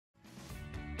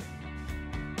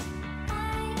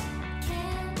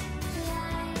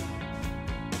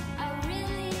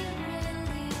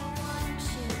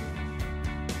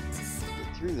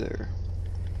through there?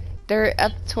 They're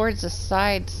up towards the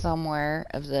side somewhere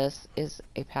of this is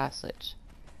a passage.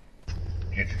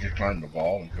 Can't you just climb the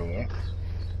wall and go up?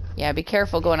 Yeah, be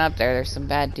careful going up there. There's some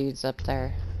bad dudes up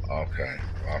there. Okay,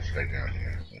 I'll stay down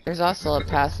here. There's also a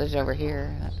passage over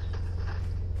here.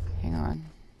 Hang on.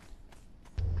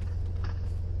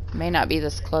 May not be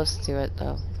this close to it,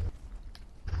 though.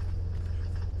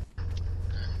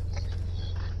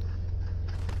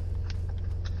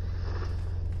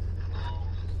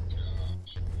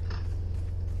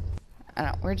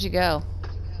 Where'd you go?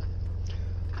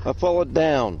 I followed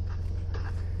down.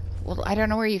 Well, I don't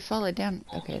know where you followed down.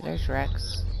 Okay, there's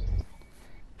Rex.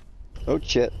 Oh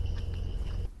shit.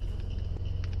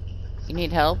 You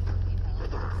need help?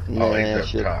 Oh, Nah,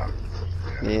 he's up top.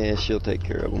 Yeah, she'll take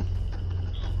care of him.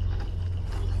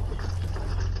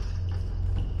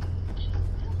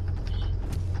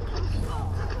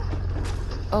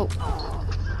 Oh.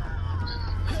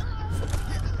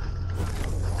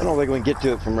 I don't think we can get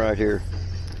to it from right here.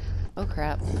 Oh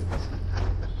crap.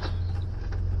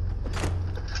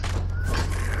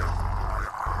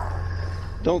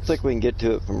 Don't think we can get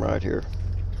to it from right here.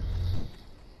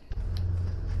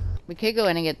 We could go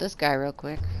in and get this guy real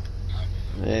quick.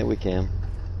 Yeah, we can.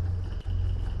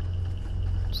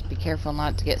 Just be careful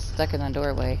not to get stuck in the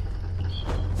doorway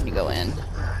when you go in.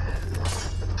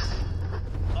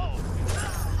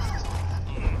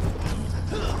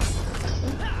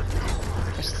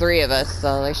 There's 3 of us,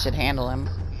 so they should handle him.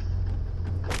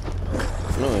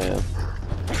 Oh yeah.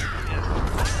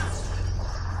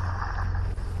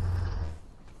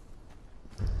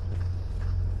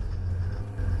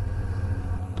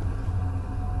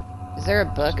 Is there a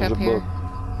book There's up a here?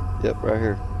 book. Yep, right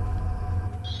here.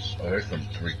 Oh, there's some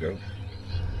 3 ghosts.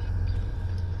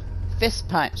 Fist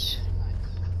punch.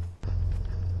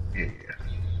 Yeah.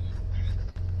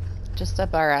 Just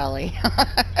up our alley.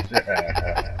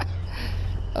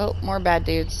 Oh, more bad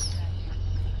dudes.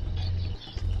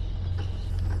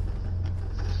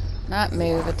 Not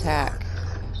move, attack.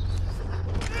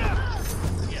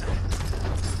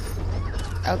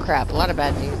 Oh crap, a lot of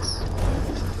bad dudes.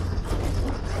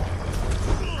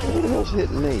 What the hell's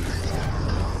hitting me?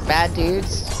 Bad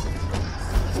dudes.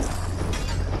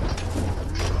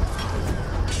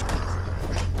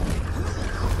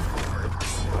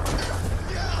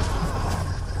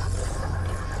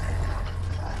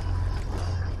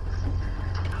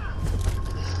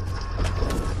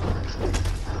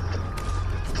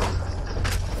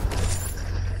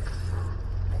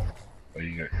 Oh,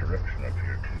 you got corruption up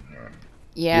here too, huh?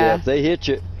 Yeah, If they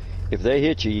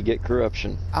hit you, you get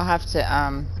corruption. I'll have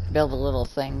to build a little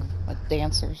thing with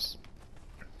dancers.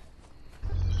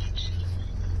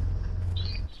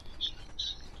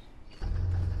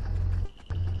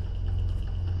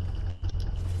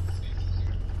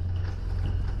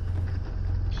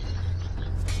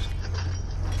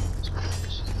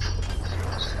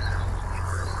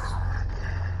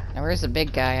 Now where's the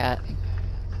big guy at?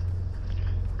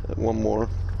 One more.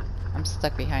 I'm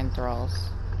stuck behind thralls.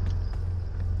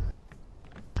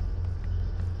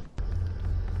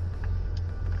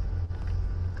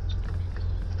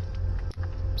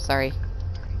 Sorry.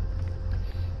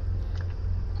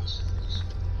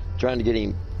 Trying to get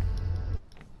him.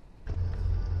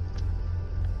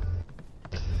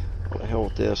 What the hell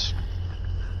with this?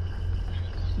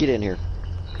 Get in here.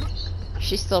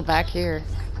 She's still back here.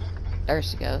 There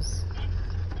she goes.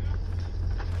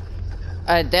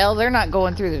 Dale, they're not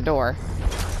going through the door.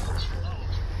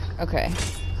 Okay.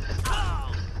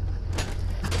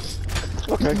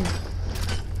 Okay.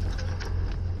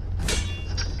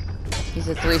 He's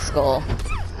a 3 skull.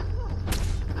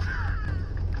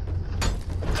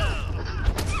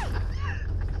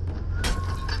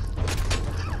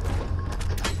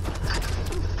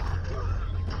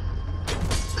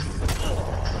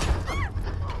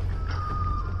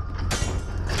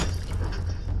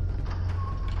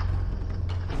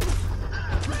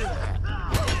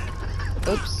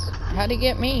 Oops. How'd he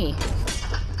get me?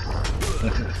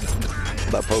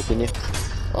 By poking you.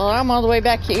 Well, I'm all the way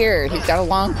back here. He's got a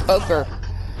long poker.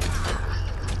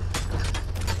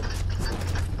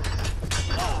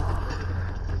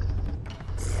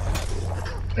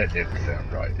 That didn't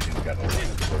sound right. He's got a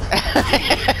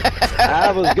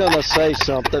I was gonna say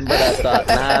something, but I thought,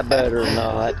 nah, I better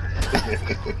not.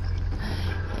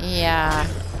 Yeah.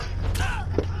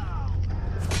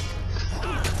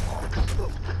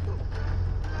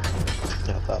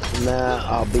 I thought, nah,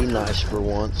 I'll be nice for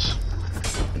once.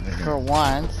 For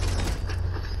once.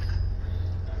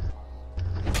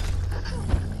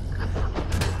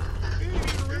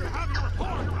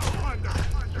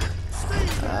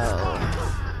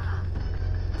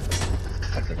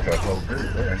 That's a tough old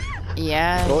dude there.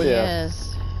 Yeah, Oh, he yeah.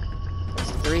 is.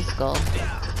 It's 3 skull.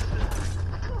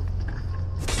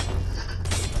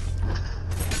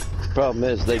 Problem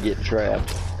is, they get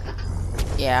trapped.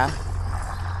 Yeah.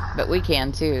 But we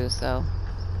can too, so.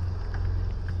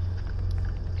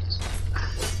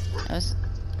 Let's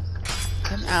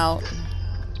come out.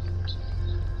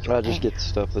 I'll just Hey. get the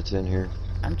stuff that's in here.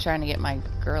 I'm trying to get my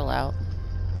girl out.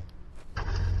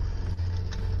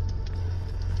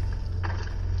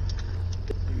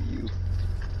 You.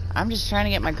 I'm just trying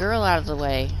to get my girl out of the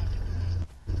way.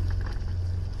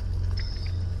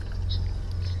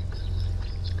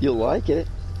 You'll like it.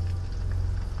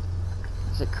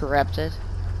 Is it corrupted?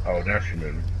 Oh, now she's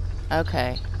moving.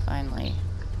 Okay, finally.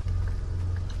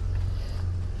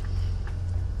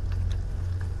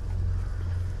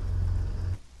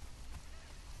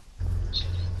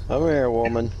 Come here,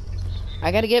 woman.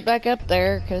 I gotta get back up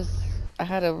there because I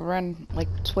had to run like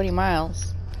 20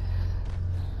 miles.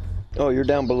 Oh, you're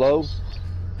down below?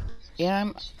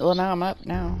 Yeah, well, now I'm up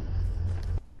now.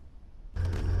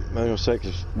 I'm gonna say,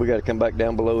 'cause we gotta come back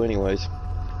down below anyways.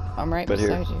 I'm right But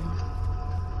here. beside you.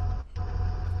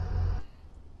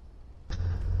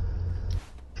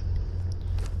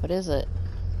 What is it?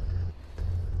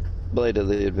 Blade of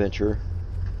the Adventurer.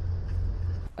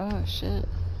 Oh, shit.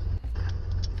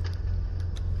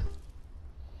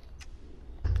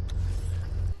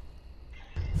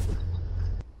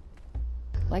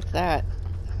 Like that.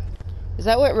 Is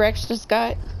that what Rex just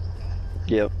got?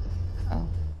 Yep. Oh.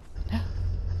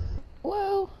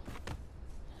 Whoa.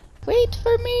 Wait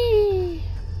for me.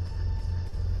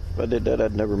 If I did that,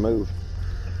 I'd never move.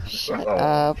 Shut Oh,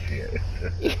 up. shit.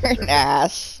 You're an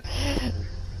ass.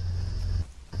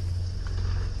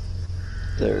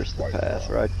 There's the White path,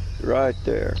 rock. right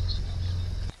there.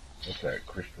 What's that,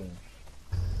 crystal?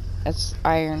 That's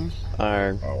iron.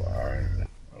 Iron. Oh, iron.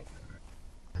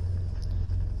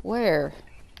 Where?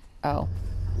 Oh.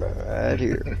 Right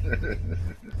here.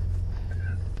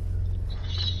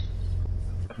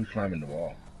 Who's climbing the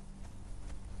wall?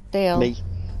 Dale. Me. You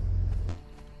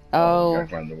Oh. gotta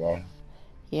climb the wall.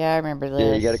 Yeah, I remember this.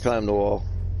 Yeah, you gotta climb the wall.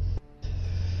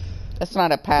 That's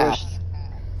not a path. First-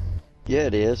 Yeah,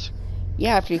 it is.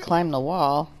 Yeah, after you climb the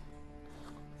wall.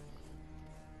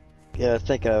 Yeah, I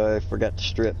think I forgot to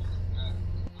strip.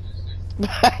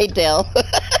 Bye, Dale.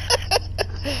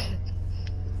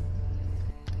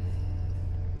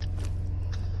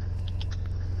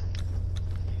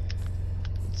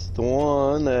 It's the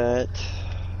one that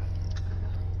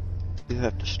you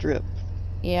have to strip.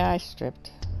 Yeah, I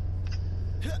stripped.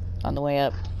 On the way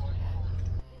up.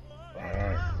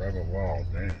 Alright, grab a wall,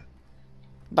 damn.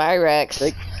 Bye, Rex.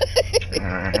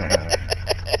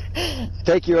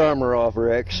 Take your armor off,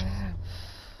 Rex.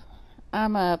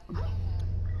 I'm up.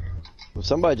 Well,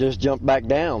 somebody just jumped back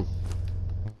down.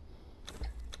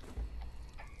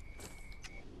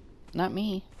 Not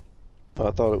me. Oh,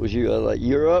 I thought it was you. I was like,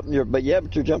 you're up, but you're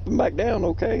jumping back down.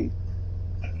 Okay.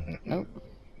 Nope.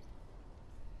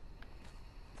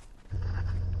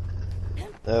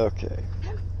 Okay.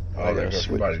 Oh, I there gotta goes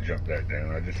switch. somebody jump back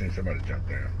down. I just seen somebody jump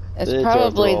down. It's It's our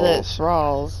probably the thralls.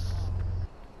 thralls.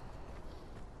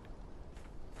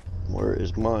 Where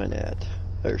is mine at?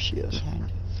 There she is.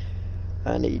 Behind.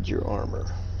 I need your armor.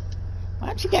 Why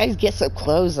don't you guys get some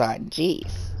clothes on?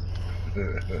 Jeez.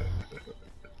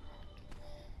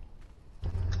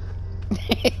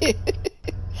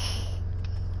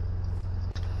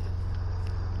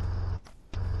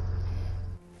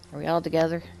 Are we all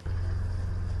together?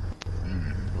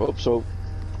 Hope so.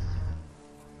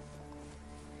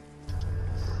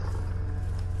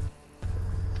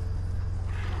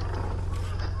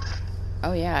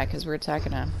 Oh yeah, because we're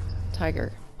attacking a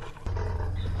tiger.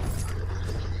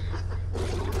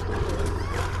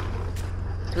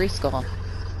 Three skull.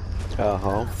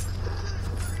 Uh-huh.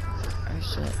 Oh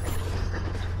shit.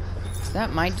 Is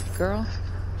that my girl?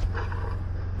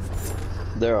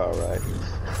 They're alright.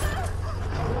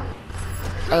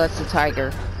 Oh, that's the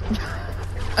tiger.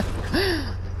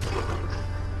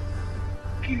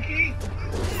 Kiki.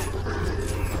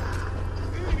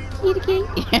 Kitty.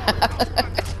 Yeah.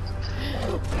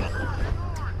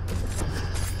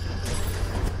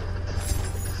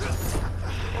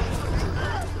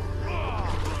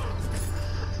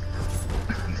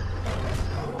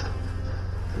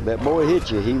 If that boy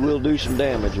hit you, he will do some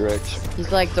damage, Rex.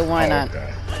 He's like the one Oh,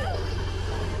 okay.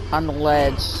 on the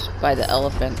ledge by the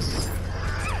elephants.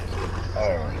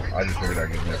 Oh, I just figured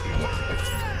I'd get nephew.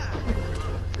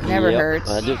 Never Yep, hurts.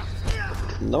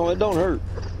 No, it don't hurt.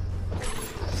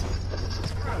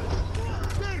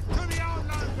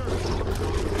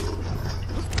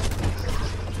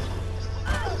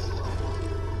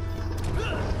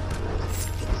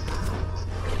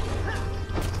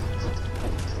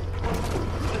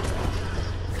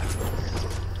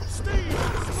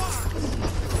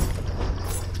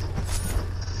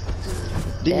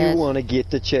 Do Dead. you want to get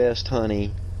the chest,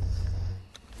 honey?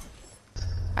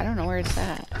 I don't know where it's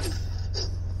at.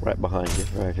 Right behind you,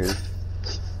 right here.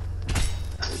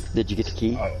 Did you get the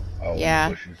key? Oh, Yeah.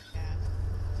 in the bushes.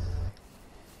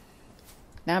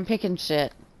 Now I'm picking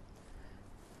shit.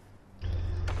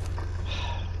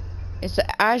 It's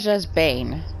Aja's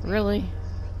Bane. Really?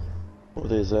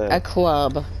 What is A that?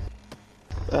 club.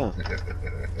 Oh,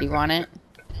 Do you want it?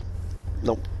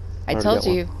 nope. I Already told got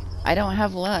one. you. I don't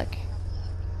have luck.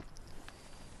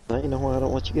 Now you know why I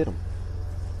don't let you get them.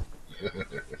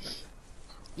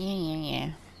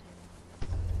 Yeah.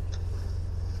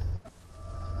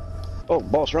 Oh,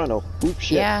 boss rhino. Oops,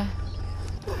 shit. Yeah.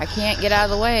 I can't get out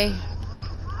of the way.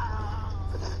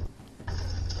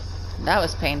 That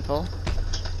was painful.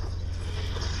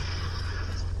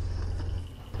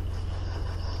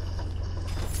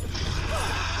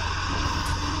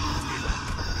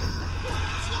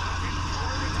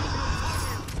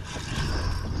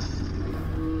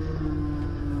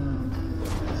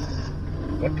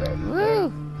 What the?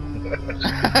 Woo!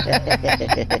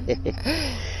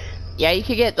 Yeah, you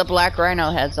could get the black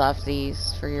rhino heads off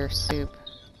these for your soup.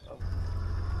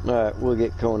 Alright, we'll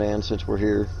get Conan since we're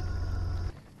here.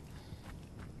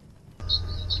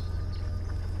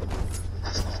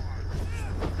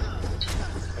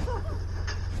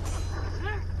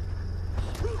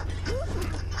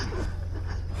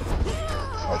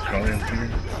 Oh, Conan's here?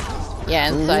 Yeah,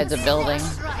 inside the building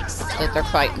that they're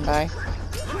fighting by.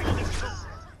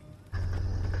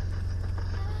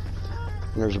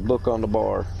 And there's a book on the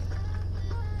bar.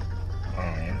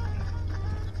 Alright.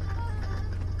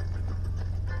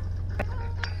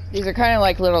 These are kind of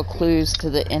like little clues to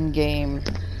the end game,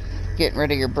 getting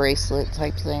rid of your bracelet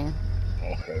type thing.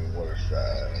 Okay, what is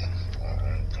that?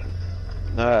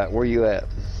 Alright. Alright, where you at?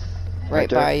 Right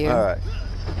there? by you. Alright.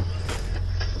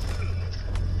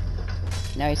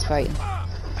 Now he's fighting.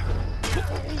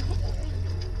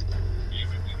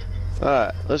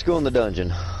 Alright, let's go in the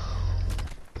dungeon.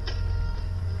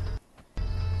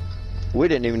 We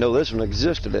didn't even know this one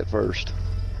existed at first.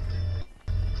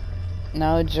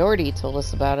 No, Jordy told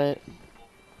us about it.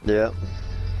 Yeah.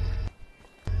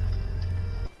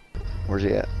 Where's he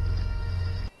at?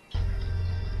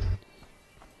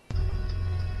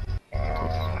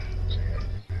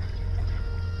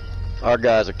 Our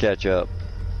guys will catch up.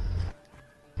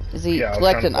 Is he Yeah,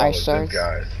 collecting I ice was trying to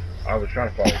follow shards? them guys. I was trying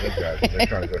to follow them guys, but they're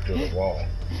trying to go through the wall.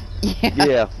 Yeah.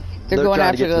 Yeah. They're going trying to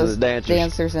after get to those the dancers.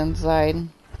 dancers inside.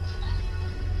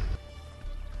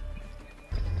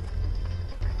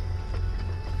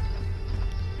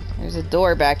 There's a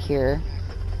door back here.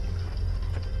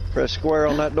 Press square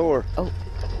on that door. Oh.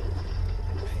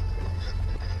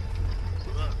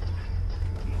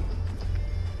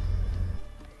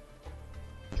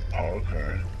 Oh,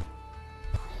 okay.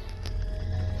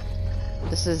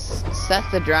 This is Seth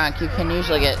the Drunk. You can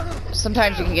usually get,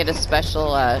 sometimes you can get a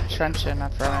special truncheon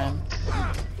from him.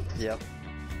 Yep.